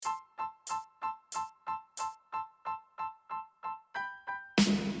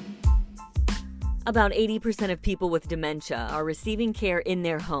About 80% of people with dementia are receiving care in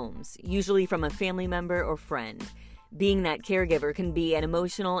their homes, usually from a family member or friend. Being that caregiver can be an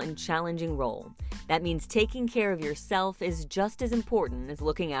emotional and challenging role. That means taking care of yourself is just as important as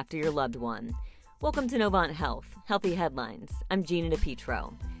looking after your loved one. Welcome to Novant Health, Healthy Headlines. I'm Gina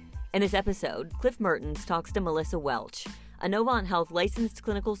DePietro. In this episode, Cliff Mertens talks to Melissa Welch, a Novant Health licensed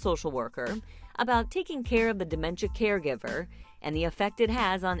clinical social worker, about taking care of the dementia caregiver and the effect it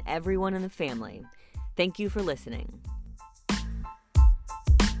has on everyone in the family. Thank you for listening.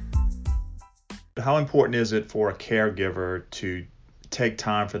 How important is it for a caregiver to take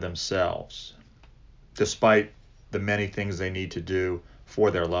time for themselves, despite the many things they need to do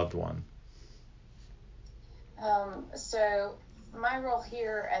for their loved one? So my role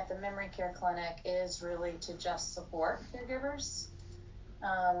here at the Memory Care Clinic is really to just support caregivers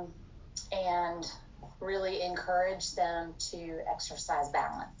and really encourage them to exercise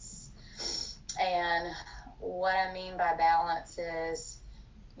balance. And what I mean by balance is,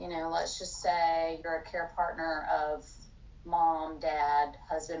 let's just say you're a care partner of mom, dad,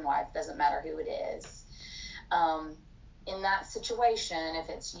 husband, wife, doesn't matter who it is. In that situation, if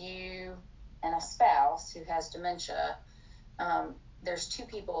it's you and a spouse who has dementia, there's two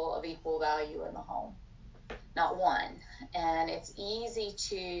people of equal value in the home, not one. And it's easy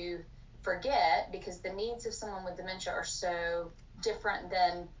to forget because the needs of someone with dementia are so different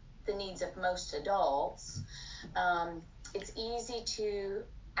than the needs of most adults. It's easy to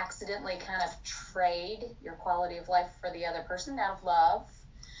accidentally kind of trade your quality of life for the other person out of love.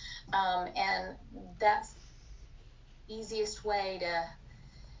 And that's the easiest way to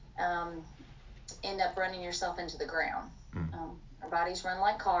end up running yourself into the ground. Our bodies run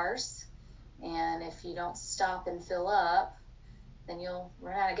like cars, and if you don't stop and fill up, then you'll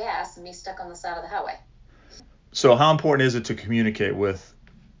run out of gas and be stuck on the side of the highway. So how important is it to communicate with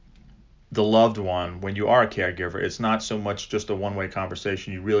the loved one when you are a caregiver? It's not so much just a one-way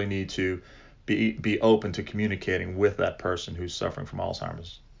conversation. You really need to be open to communicating with that person who's suffering from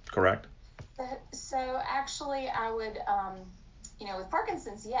Alzheimer's, correct? So actually I would, with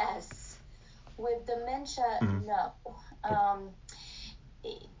Parkinson's, yes. With dementia, no.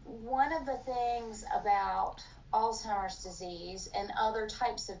 One of the things about Alzheimer's disease and other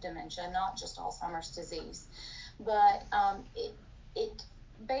types of dementia, not just Alzheimer's disease, but it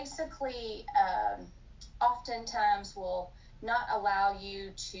basically oftentimes will not allow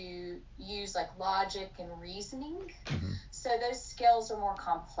you to use like logic and reasoning. So those skills are more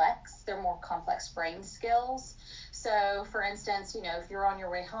complex. They're more complex brain skills. So for instance, if you're on your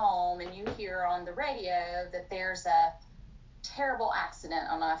way home and you hear on the radio that there's a terrible accident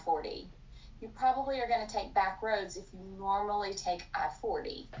on I-40, you probably are going to take back roads if you normally take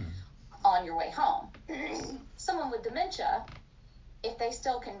I-40 on your way home. Someone with dementia, if they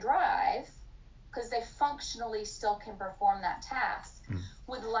still can drive, because they functionally still can perform that task,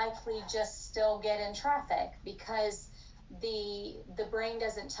 would likely just still get in traffic because the brain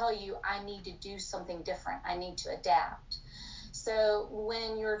doesn't tell you, I need to do something different. I need to adapt. So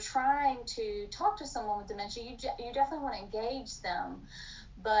when you're trying to talk to someone with dementia, you definitely want to engage them,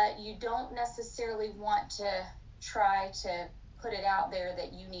 but you don't necessarily want to try to put it out there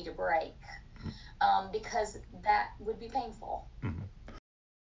that you need a break because that would be painful.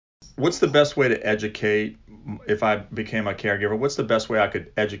 What's the best way to educate, if I became a caregiver, what's the best way I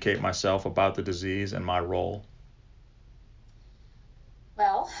could educate myself about the disease and my role?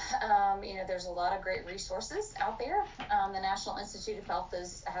 Well, there's a lot of great resources out there. The National Institute of Health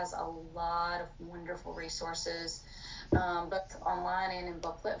has a lot of wonderful resources, both online and in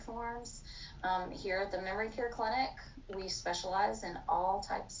booklet forms. Here at the Memory Care Clinic, we specialize in all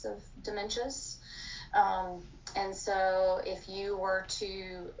types of dementias. And so if you were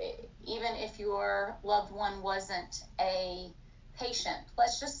to, even if your loved one wasn't a patient,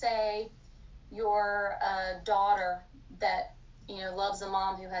 let's just say your daughter that loves a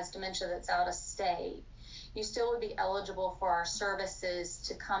mom who has dementia that's out of state, you still would be eligible for our services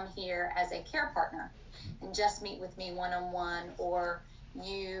to come here as a care partner and just meet with me one-on-one, or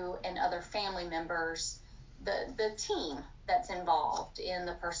you and other family members, the team that's involved in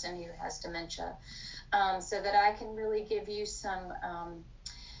the person who has dementia, so that I can really give you some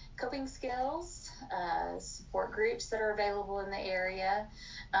coping skills, support groups that are available in the area,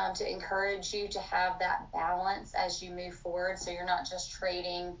 to encourage you to have that balance as you move forward, so you're not just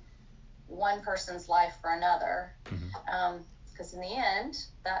trading one person's life for another. Because in the end,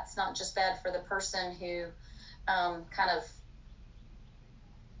 that's not just bad for the person who kind of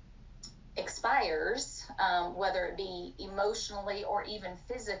expires, whether it be emotionally or even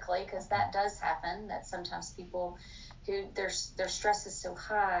physically, because that does happen, that sometimes people who their stress is so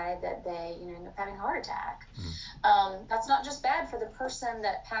high that they end up having a heart attack. That's not just bad for the person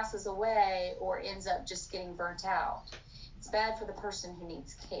that passes away or ends up just getting burnt out. It's bad for the person who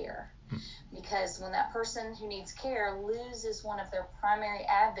needs care, because when that person who needs care loses one of their primary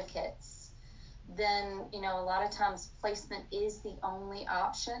advocates, then a lot of times placement is the only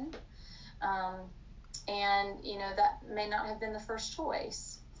option, and that may not have been the first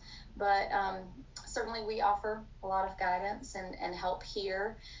choice. But certainly we offer a lot of guidance and help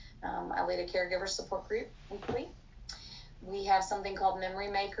here. I lead a caregiver support group weekly. We have something called Memory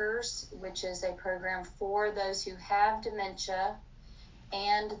Makers, which is a program for those who have dementia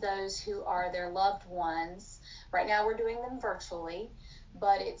and those who are their loved ones. Right now we're doing them virtually,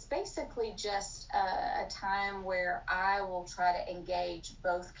 but it's basically just a time where I will try to engage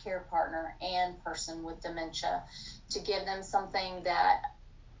both care partner and person with dementia to give them something that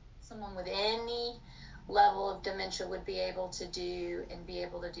someone with any level of dementia would be able to do, and be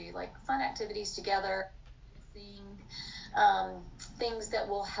able to do like fun activities together, things that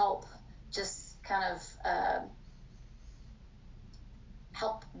will help just kind of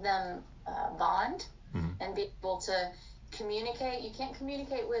help them bond and be able to communicate. You can't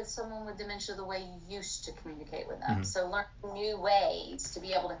communicate with someone with dementia the way you used to communicate with them. So learning new ways to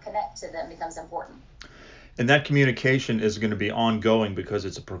be able to connect to them becomes important. And that communication is going to be ongoing because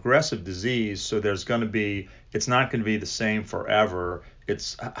it's a progressive disease. So it's not going to be the same forever.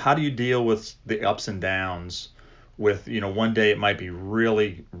 It's how do you deal with the ups and downs with, one day it might be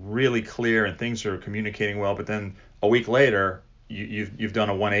really, really clear and things are communicating well, but then a week later you've done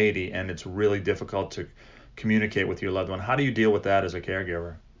a 180 and it's really difficult to communicate with your loved one. How do you deal with that as a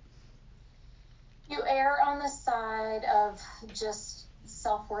caregiver? You err on the side of just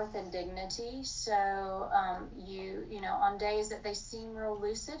self-worth and dignity. So on days that they seem real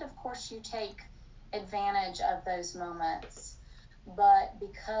lucid, of course you take advantage of those moments. But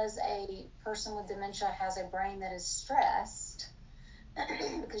because a person with dementia has a brain that is stressed,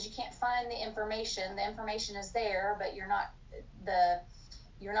 because you can't find the information is there, but you're not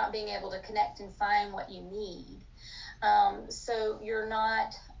being able to connect and find what you need. So you're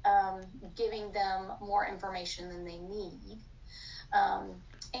not giving them more information than they need.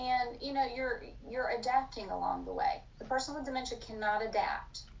 And you're adapting along the way. The person with dementia cannot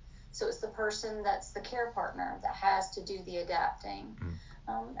adapt, so it's the person that's the care partner that has to do the adapting.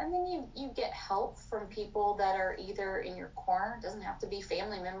 And then you get help from people that are either in your corner. It doesn't have to be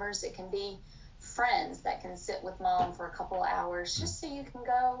family members. It can be friends that can sit with mom for a couple of hours just so you can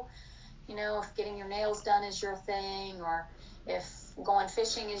go, if getting your nails done is your thing, or if going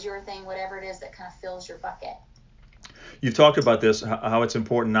fishing is your thing, whatever it is that kind of fills your bucket. You've talked about this, how it's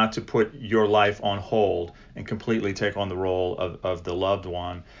important not to put your life on hold and completely take on the role of the loved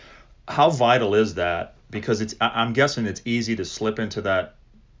one. How vital is that? Because I'm guessing it's easy to slip into that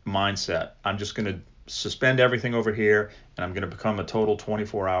mindset. I'm just going to suspend everything over here and I'm going to become a total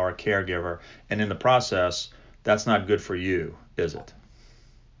 24-hour caregiver. And in the process, that's not good for you, is it?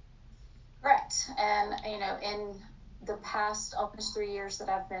 Correct. And, in the past almost 3 years that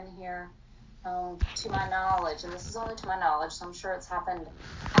I've been here, to my knowledge, and this is only to my knowledge, so I'm sure it's happened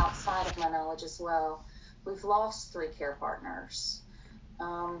outside of my knowledge as well, we've lost 3 care partners.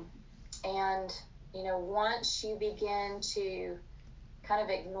 And, once you begin to kind of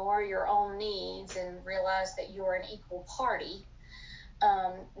ignore your own needs and realize that you're an equal party,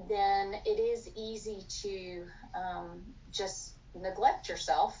 then it is easy to just neglect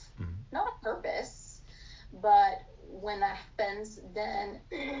yourself, not on purpose, but when that happens, then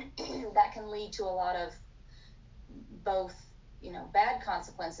that can lead to a lot of both, bad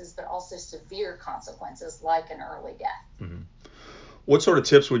consequences, but also severe consequences like an early death. What sort of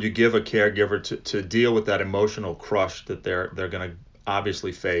tips would you give a caregiver to deal with that emotional crush that they're going to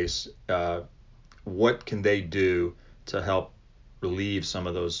obviously face? What can they do to help relieve some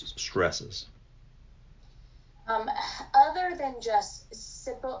of those stresses? Other than just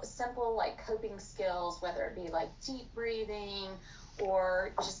simple like coping skills, whether it be like deep breathing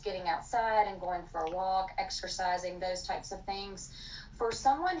or just getting outside and going for a walk, exercising, those types of things, for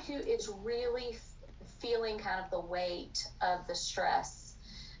someone who is really feeling kind of the weight of the stress,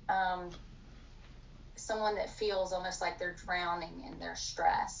 someone that feels almost like they're drowning in their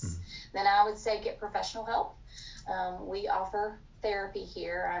stress, then I would say get professional help. We offer therapy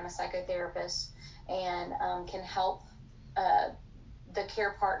here. I'm a psychotherapist, and can help the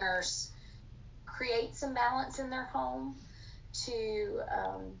care partners create some balance in their home, to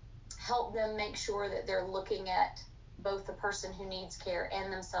help them make sure that they're looking at both the person who needs care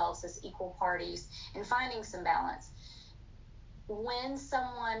and themselves as equal parties and finding some balance. When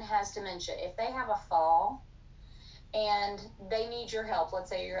someone has dementia, if they have a fall and they need your help, let's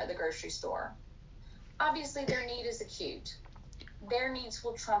say you're at the grocery store, obviously their need is acute. Their needs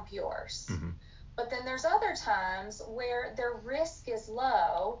will trump yours. Mm-hmm. But then there's other times where their risk is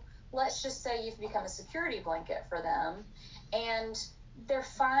low. Let's just say you've become a security blanket for them, and they're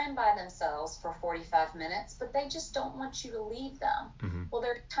fine by themselves for 45 minutes, but they just don't want you to leave them. Mm-hmm. Well,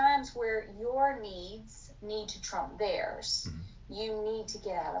 there are times where your needs need to trump theirs. Mm-hmm. You need to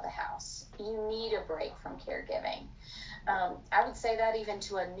get out of the house. You need a break from caregiving. I would say that even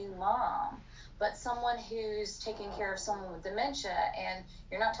to a new mom, but someone who's taking care of someone with dementia, and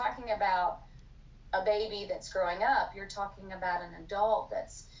you're not talking about a baby that's growing up, you're talking about an adult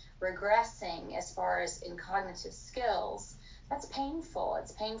that's regressing as far as in cognitive skills. That's painful.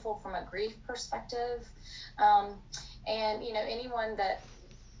 It's painful from a grief perspective. And, you know, anyone that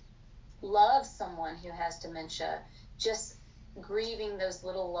loves someone who has dementia, just grieving those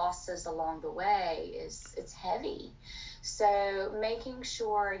little losses along the way it's heavy. So making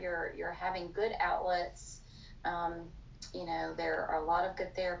sure you're having good outlets. You know, there are a lot of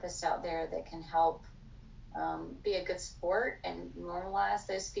good therapists out there that can help be a good sport and normalize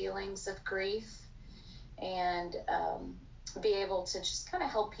those feelings of grief, and be able to just kind of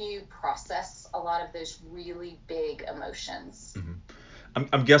help you process a lot of those really big emotions. Mm-hmm.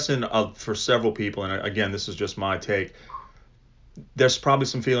 I'm guessing for several people, and again, this is just my take, there's probably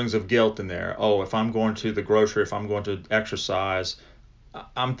some feelings of guilt in there. Oh, if I'm going to the grocery, if I'm going to exercise,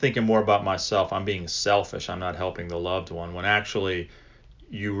 I'm thinking more about myself. I'm being selfish. I'm not helping the loved one, when actually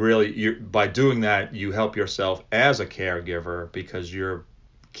you by doing that, you help yourself as a caregiver, because you're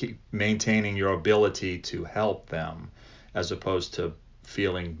maintaining your ability to help them as opposed to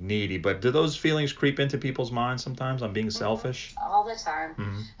feeling needy. But do those feelings creep into people's minds sometimes? I'm being selfish? All the time.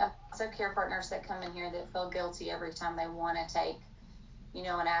 Mm-hmm. Also care partners that come in here that feel guilty every time they want to take, you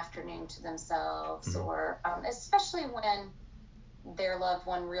know, an afternoon to themselves, mm-hmm. or especially when their loved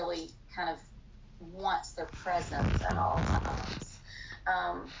one really kind of wants their presence at all times.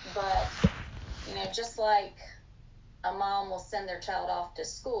 But, you know, just like a mom will send their child off to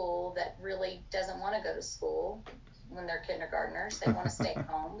school that really doesn't want to go to school when they're kindergartners, they want to stay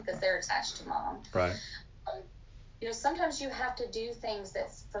home because they're attached to mom. Right. You know, sometimes you have to do things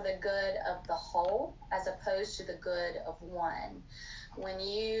that's for the good of the whole as opposed to the good of one. When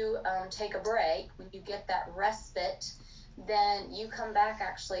you take a break, when you get that respite, then you come back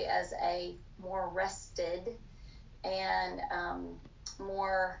actually as a more rested and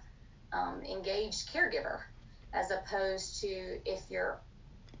more engaged caregiver, as opposed to if you're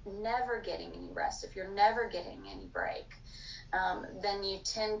never getting any rest, if you're never getting any break, then you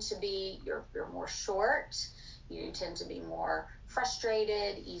tend to be, you're more short, you tend to be more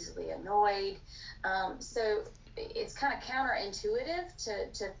frustrated, easily annoyed. So it's kind of counterintuitive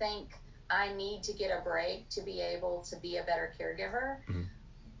to think I need to get a break to be able to be a better caregiver. Mm-hmm.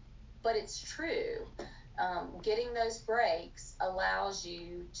 But it's true. Getting those breaks allows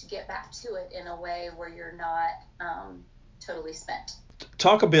you to get back to it in a way where you're not totally spent.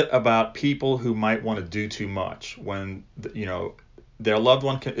 Talk a bit about people who might want to do too much when, you know, their loved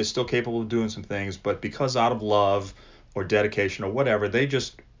one is still capable of doing some things, but because out of love or dedication or whatever, they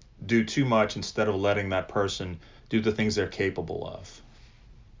just do too much instead of letting that person do the things they're capable of.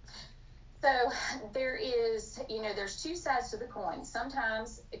 So there is, you know, there's two sides to the coin.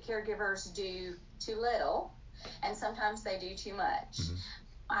 Sometimes caregivers do too little, and sometimes they do too much. Mm-hmm.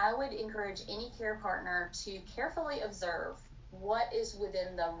 I would encourage any care partner to carefully observe what is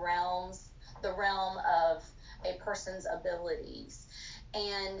within the realm of a person's abilities.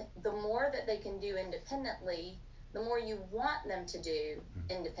 And the more that they can do independently, the more you want them to do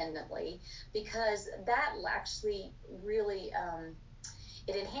independently, because that actually really,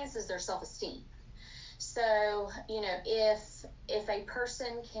 it enhances their self-esteem. So, you know, if a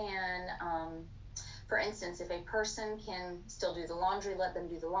person can, for instance, if a person can still do the laundry, let them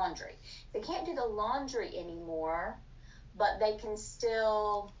do the laundry. If they can't do the laundry anymore, but they can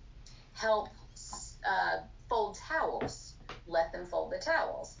still help fold towels, let them fold the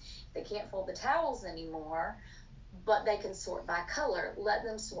towels. If they can't fold the towels anymore, but they can sort by color, let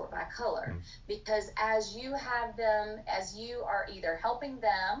them sort by color. Because as you have them, as you are either helping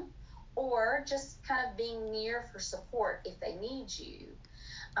them or just kind of being near for support if they need you,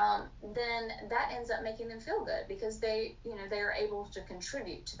 then that ends up making them feel good because they are able to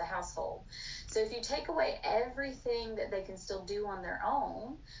contribute to the household. So if you take away everything that they can still do on their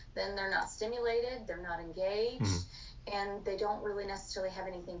own, then they're not stimulated, they're not engaged, and they don't really necessarily have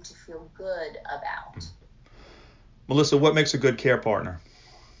anything to feel good about. Melissa, what makes a good care partner?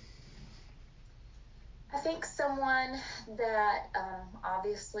 I think someone that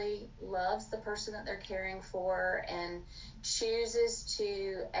obviously loves the person that they're caring for and chooses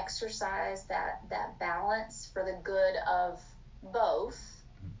to exercise that balance for the good of both,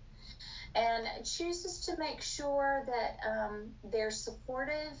 and chooses to make sure that they're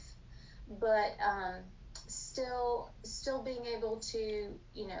supportive, but still being able to,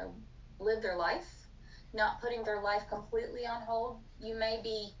 live their life, not putting their life completely on hold. You may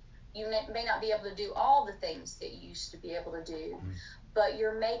not be able to do all the things that you used to be able to do, but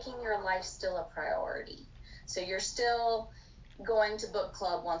you're making your life still a priority. So you're still going to book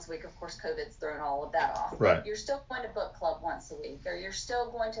club once a week. Of course, COVID's thrown all of that off. Right. You're still going to book club once a week, or you're still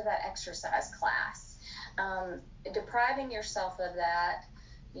going to that exercise class. Depriving yourself of that,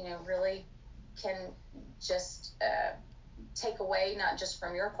 really can just take away not just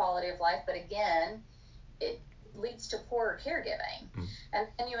from your quality of life, but again, it leads to poorer caregiving. And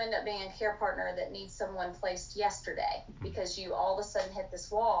then you end up being a care partner that needs someone placed yesterday because you all of a sudden hit this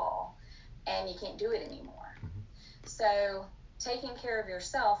wall and you can't do it anymore. So taking care of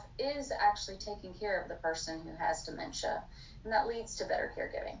yourself is actually taking care of the person who has dementia, and that leads to better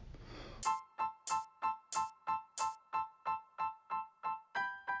caregiving.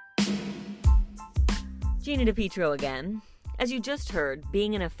 Gina DiPietro again. As you just heard,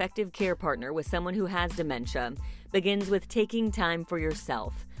 being an effective care partner with someone who has dementia begins with taking time for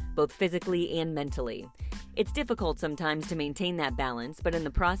yourself, both physically and mentally. It's difficult sometimes to maintain that balance, but in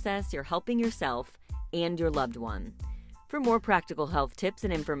the process, you're helping yourself and your loved one. For more practical health tips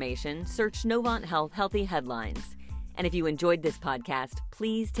and information, search Novant Health Healthy Headlines. And if you enjoyed this podcast,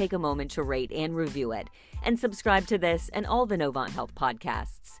 please take a moment to rate and review it, and subscribe to this and all the Novant Health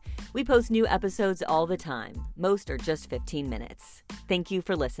podcasts. We post new episodes all the time. Most are just 15 minutes. Thank you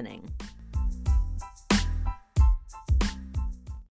for listening.